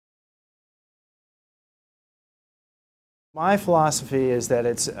My philosophy is that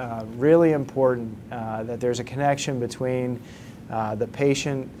it's really important that there's a connection between the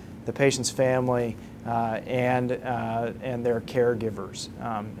patient's family, and their caregivers,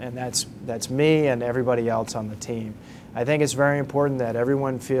 and that's me and everybody else on the team. I think it's very important that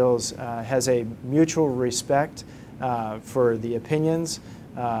everyone feels has a mutual respect for the opinions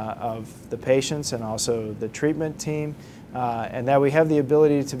of the patients and also the treatment team. And that we have the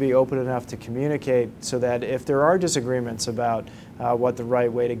ability to be open enough to communicate so that if there are disagreements about what the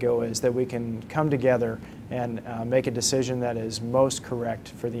right way to go is, that we can come together and make a decision that is most correct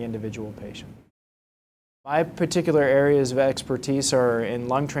for the individual patient. My particular areas of expertise are in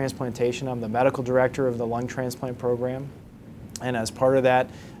lung transplantation. I'm the medical director of the lung transplant program, and as part of that,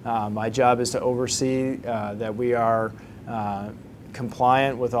 my job is to oversee that we are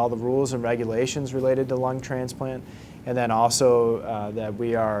compliant with all the rules and regulations related to lung transplant, and then also that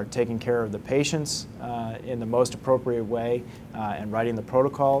we are taking care of the patients in the most appropriate way and writing the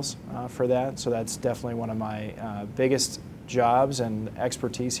protocols for that. So that's definitely one of my biggest jobs and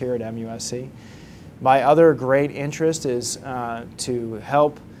expertise here at MUSC. My other great interest is to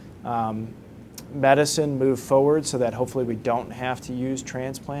help medicine move forward so that hopefully we don't have to use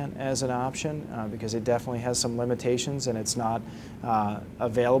transplant as an option because it definitely has some limitations and it's not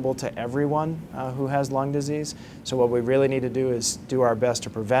available to everyone who has lung disease. So what we really need to do is do our best to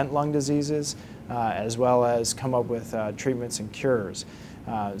prevent lung diseases as well as come up with treatments and cures.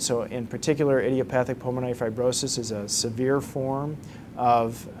 So in particular, idiopathic pulmonary fibrosis is a severe form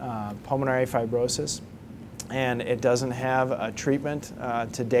of pulmonary fibrosis, and it doesn't have a treatment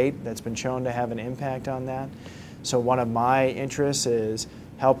to date that's been shown to have an impact on that. So one of my interests is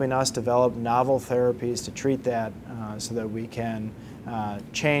helping us develop novel therapies to treat that so that we can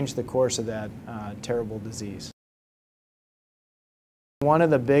change the course of that terrible disease. One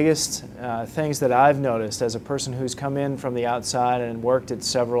of the biggest things that I've noticed as a person who's come in from the outside and worked at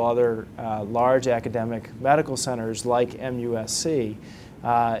several other large academic medical centers like MUSC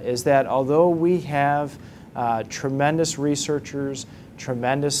is that although we have tremendous researchers,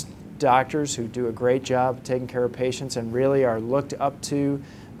 tremendous doctors who do a great job taking care of patients and really are looked up to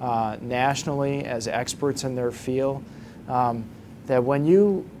nationally as experts in their field, that when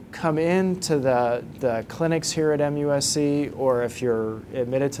you come into the clinics here at MUSC, or if you're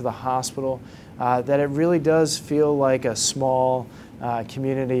admitted to the hospital, that it really does feel like a small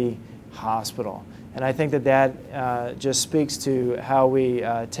community hospital. And I think that that just speaks to how we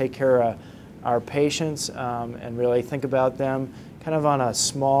take care of our patients and really think about them kind of on a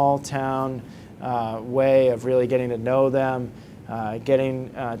small town way of really getting to know them, getting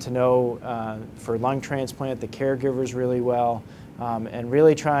to know for lung transplant the caregivers really well, and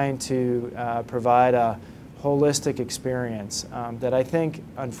really trying to provide a holistic experience that I think,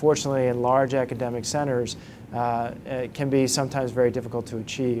 unfortunately, in large academic centers, it can be sometimes very difficult to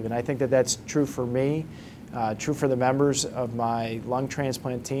achieve. And I think that that's true for me, true for the members of my lung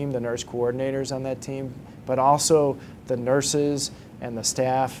transplant team, the nurse coordinators on that team, but also the nurses and the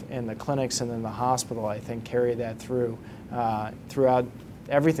staff in the clinics and in the hospital, I think, carry that through throughout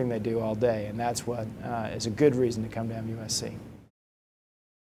everything they do all day. And that's what is a good reason to come to MUSC.